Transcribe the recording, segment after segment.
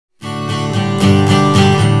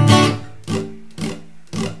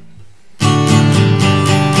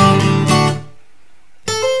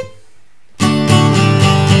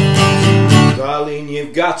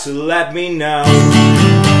to let me know.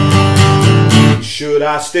 Should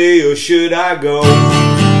I stay or should I go?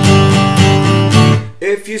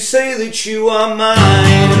 If you say that you are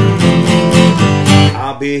mine,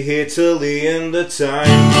 I'll be here till the end of time.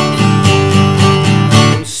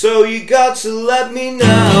 And so you got to let me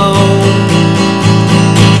know.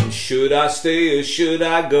 Should I stay or should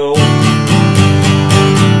I go?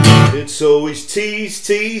 It's always tease,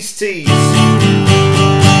 tease, tease.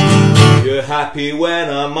 You're happy when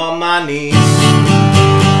I'm on my knees.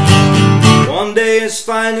 One day is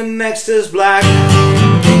fine and next is black.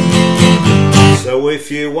 So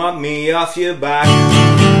if you want me off your back,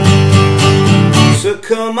 so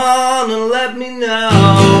come on and let me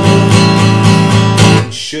know.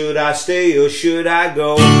 Should I stay or should I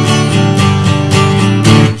go?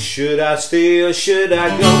 Should I stay or should I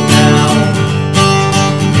go now?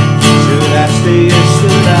 Should I stay or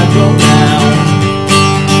should I go now?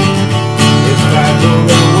 If I go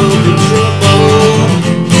there will be trouble.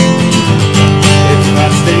 If I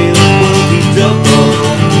stay there will be double.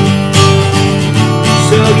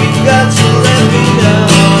 So you got to let me know.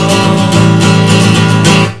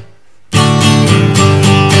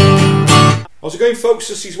 How's it going, folks?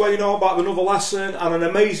 This is where you know about another lesson and an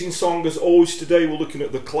amazing song as always. Today we're looking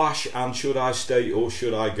at The Clash and Should I Stay or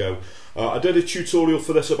Should I Go? I did a tutorial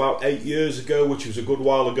for this about 8 years ago, which was a good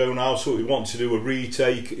while ago now, so we want to do a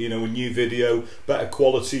retake, you know, a new video, better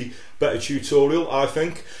quality, better tutorial, I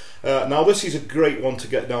think. Now this is a great one to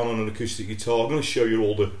get down on an acoustic guitar. I'm going to show you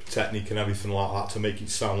all the technique and everything like that to make it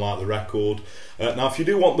sound like the record. Now if you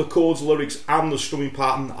do want the chords, lyrics and the strumming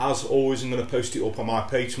pattern, as always I'm going to post it up on my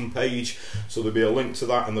Patreon page, so there'll be a link to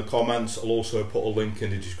that in the comments. I'll also put a link in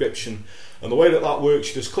the description. And the way that that works,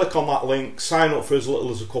 you just click on that link, sign up for as little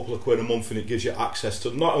as a couple of quid a month, and it gives you access to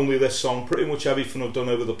not only this song, pretty much everything I've done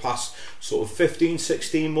over the past sort of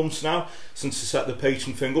 15-16 months now since I set the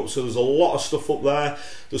Patreon thing up. So there's a lot of stuff up there.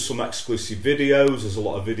 There's some exclusive videos, there's a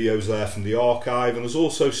lot of videos there from the archive, and there's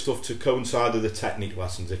also stuff to coincide with the technique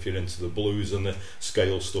lessons if you're into the blues and the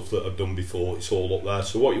scale stuff that I've done before. It's all up there.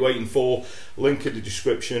 So what you're waiting for, link in the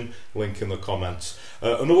description, link in the comments.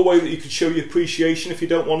 Another way that you can show your appreciation if you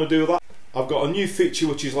don't want to do that, I've got a new feature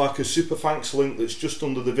which is like a super thanks link that's just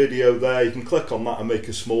under the video there. You can click on that and make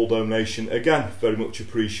a small donation. Again, very much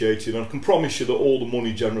appreciated, and I can promise you that all the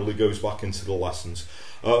money generally goes back into the lessons.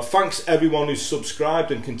 Thanks everyone who's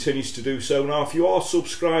subscribed and continues to do so. Now if you are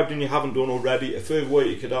subscribed and you haven't done already, a further way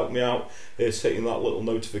you could help me out is hitting that little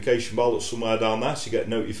notification bell that's somewhere down there so you get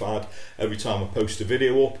notified every time I post a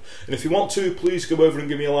video up. And if you want to, please go over and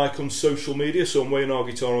give me a like on social media. So I'm Wayne R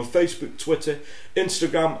Guitar on Facebook, Twitter,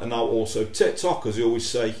 Instagram, and now also TikTok. As I always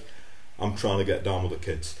say, I'm trying to get down with the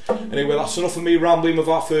kids. Anyway, that's enough of me rambling.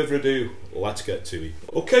 Without further ado, let's get to it.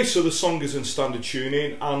 Okay, so the song is in standard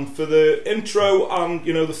tuning, and for the intro and,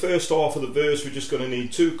 you know, the first half of the verse, we're just going to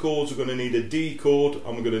need two chords. We're going to need a D chord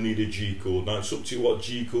and we're going to need a G chord. Now it's up to you what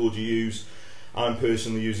G chord you use. I'm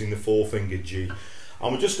personally using the 4-fingered G.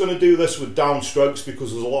 And we're just going to do this with downstrokes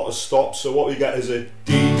because there's a lot of stops. So what we get is a D,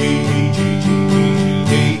 D, D, G, G, G, G,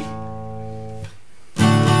 D.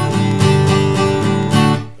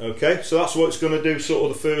 Okay, so that's what it's going to do, sort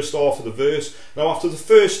of the first half of the verse. Now after the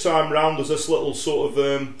first time round, there's this little sort of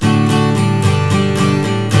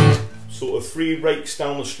 3 rakes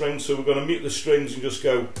down the string. So we're going to mute the strings and just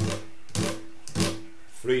go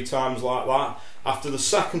 3 times like that. After the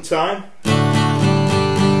second time,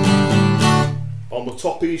 on the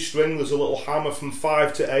top of your string there's a little hammer from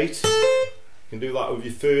 5 to 8. You can do that with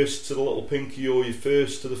your first to the little pinky or your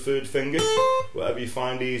first to the 3rd finger, whatever you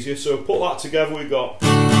find easier. So put that together, we've got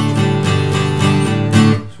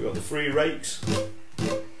the 3 rakes.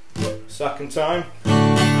 Second time.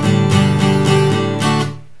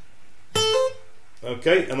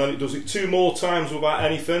 Okay, and then it does it 2 more times without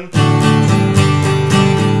anything.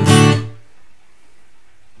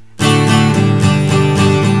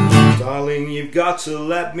 Darling, you've got to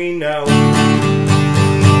let me know.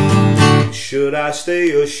 Should I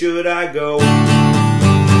stay or should I go?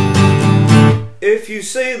 If you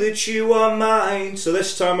say that you are mine. So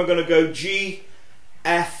this time we're going to go G,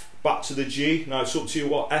 F, back to the G. Now it's up to you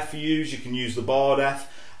what F you use. You can use the barred F.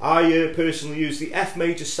 I personally use the F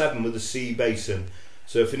major 7 with a C bass in.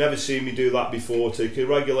 So if you've never seen me do that before, take a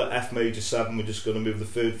regular F major 7. We're just going to move the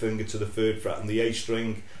 3rd finger to the 3rd fret and the A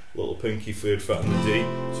string, little pinky 3rd fret and the D.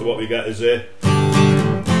 So what we get is a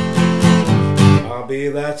I'll be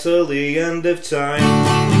there till the end of time.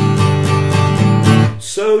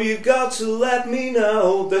 So you got to let me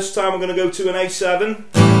know. This time we're going to go to an A7.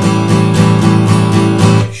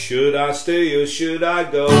 Should I stay or should I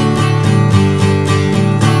go?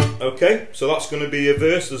 Okay, so that's going to be a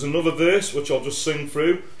verse. There's another verse which I'll just sing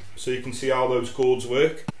through so you can see how those chords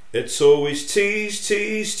work. It's always tease,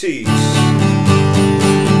 tease, tease.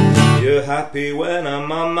 You're happy when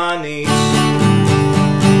I'm on my knees.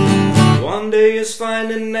 One day is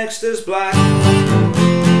fine and next is black.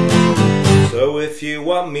 So if you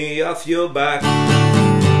want me off your back,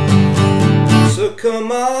 so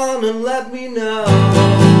come on and let me know.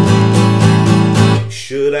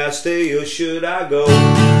 Should I stay or should I go?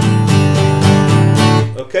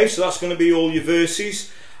 Okay, so that's going to be all your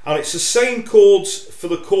verses. And it's the same chords for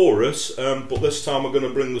the chorus, but this time we're going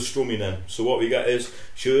to bring the strumming in. So what we get is,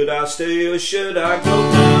 should I stay or should I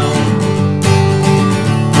go now?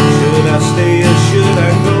 Should I stay or should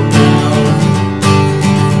I go now?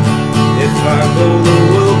 If I go there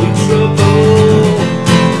will be trouble.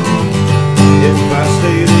 If I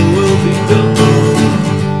stay there will be double.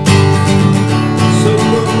 So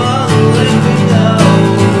come on and let me know.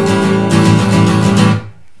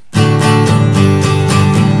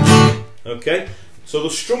 Okay, so the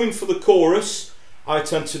strumming for the chorus, I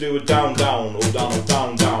tend to do a down down, or down up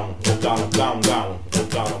down down, or down up down down, or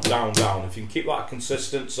down up down down. If you can keep that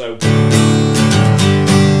consistent, so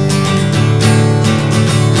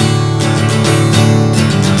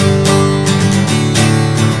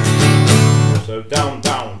down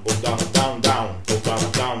down, or down up down down, or down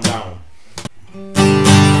up down down.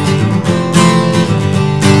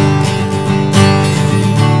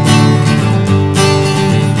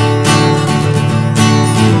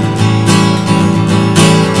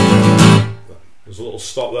 There's a little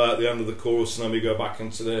stop there at the end of the chorus and then we go back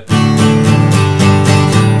into the...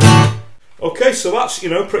 Okay, so that's, you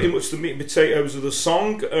know, pretty much the meat and potatoes of the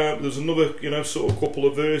song. There's another, you know, sort of couple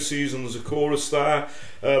of verses and there's a chorus there.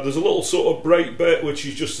 There's a little sort of break bit which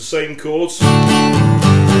is just the same chords.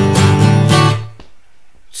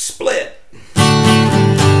 Split.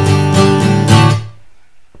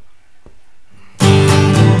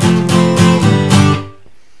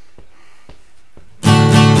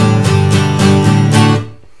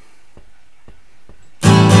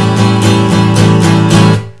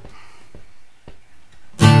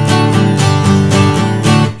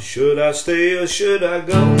 Should I stay or should I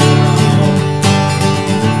go now?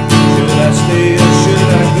 Should I stay or should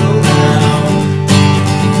I go now?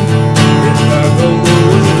 If I go there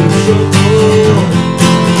will be trouble.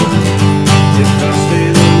 If I stay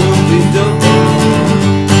there will be double.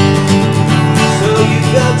 So you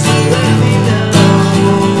got to let me know.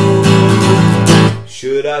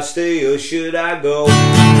 Should I stay or should I go?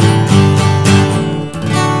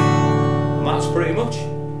 And that's pretty much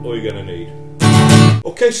all you're going to need.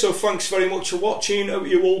 Okay, so thanks very much for watching. Hope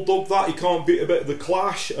you all dug that. You can't beat a bit of the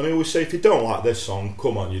Clash. And I always say, if you don't like this song,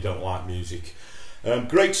 come on, you don't like music.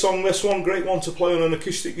 Great song, this one. Great one to play on an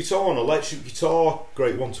acoustic guitar, an electric guitar.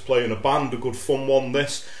 Great one to play in a band. A good fun one,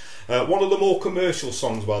 this. One of the more commercial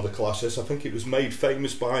songs by the Clash. I think it was made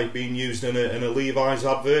famous by being used in a Levi's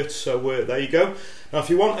advert. So there you go. Now, if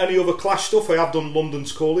you want any other Clash stuff, I have done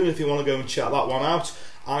London's Calling. If you want to go and check that one out.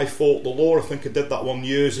 I Fought the Law, I think I did that one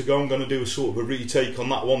years ago. I'm going to do a sort of a retake on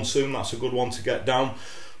that one soon. That's a good one to get down.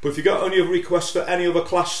 But if you got any other requests for any other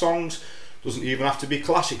Clash songs, doesn't even have to be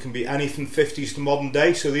Clash, it can be anything 50s to modern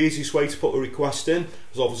day. So the easiest way to put a request in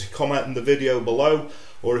is obviously comment in the video below,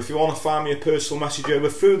 or if you want to find me a personal message over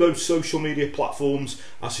through those social media platforms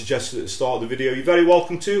I suggested at the start of the video, you're very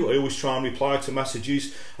welcome to. I always try and reply to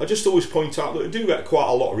messages. I just always point out that I do get quite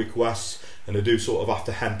a lot of requests, and I do sort of have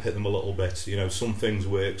to hemp-hit them a little bit. You know, some things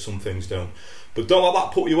work, some things don't. But don't let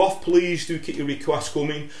that put you off. Please do keep your requests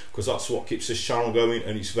coming, because that's what keeps this channel going,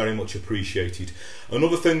 and it's very much appreciated.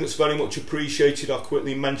 Another thing that's very much appreciated, I'll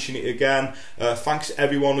quickly mention it again. Thanks to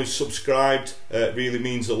everyone who's subscribed. It really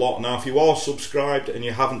means a lot. Now, if you are subscribed and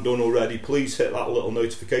you haven't done already, please hit that little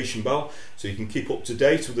notification bell so you can keep up to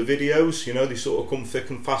date with the videos. You know, they sort of come thick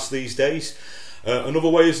and fast these days. Another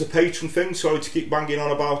way is the Patreon thing. Sorry to keep banging on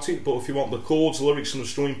about it, but if you want the chords, the lyrics and the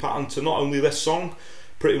strumming pattern to not only this song,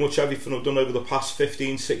 pretty much everything I've done over the past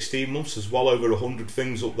 15-16 months, there's well over 100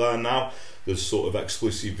 things up there now. There's sort of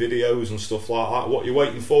exclusive videos and stuff like that. What you're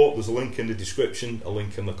waiting for, there's a link in the description, a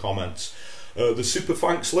link in the comments. The super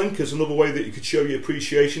thanks link is another way that you could show your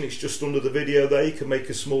appreciation. It's just under the video there. You can make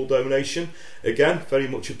a small donation. Again, very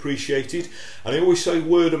much appreciated. And I always say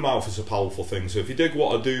word of mouth is a powerful thing. So if you dig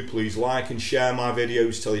what I do, please like and share my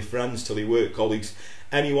videos. Tell your friends, tell your work colleagues,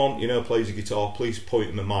 anyone you know plays a guitar, please point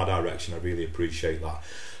them in my direction. I really appreciate that.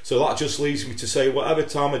 So that just leaves me to say, whatever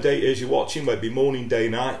time of day it is you're watching, whether it be morning, day,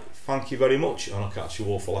 night, thank you very much, and I'll catch you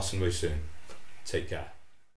all for lesson very soon. Take care.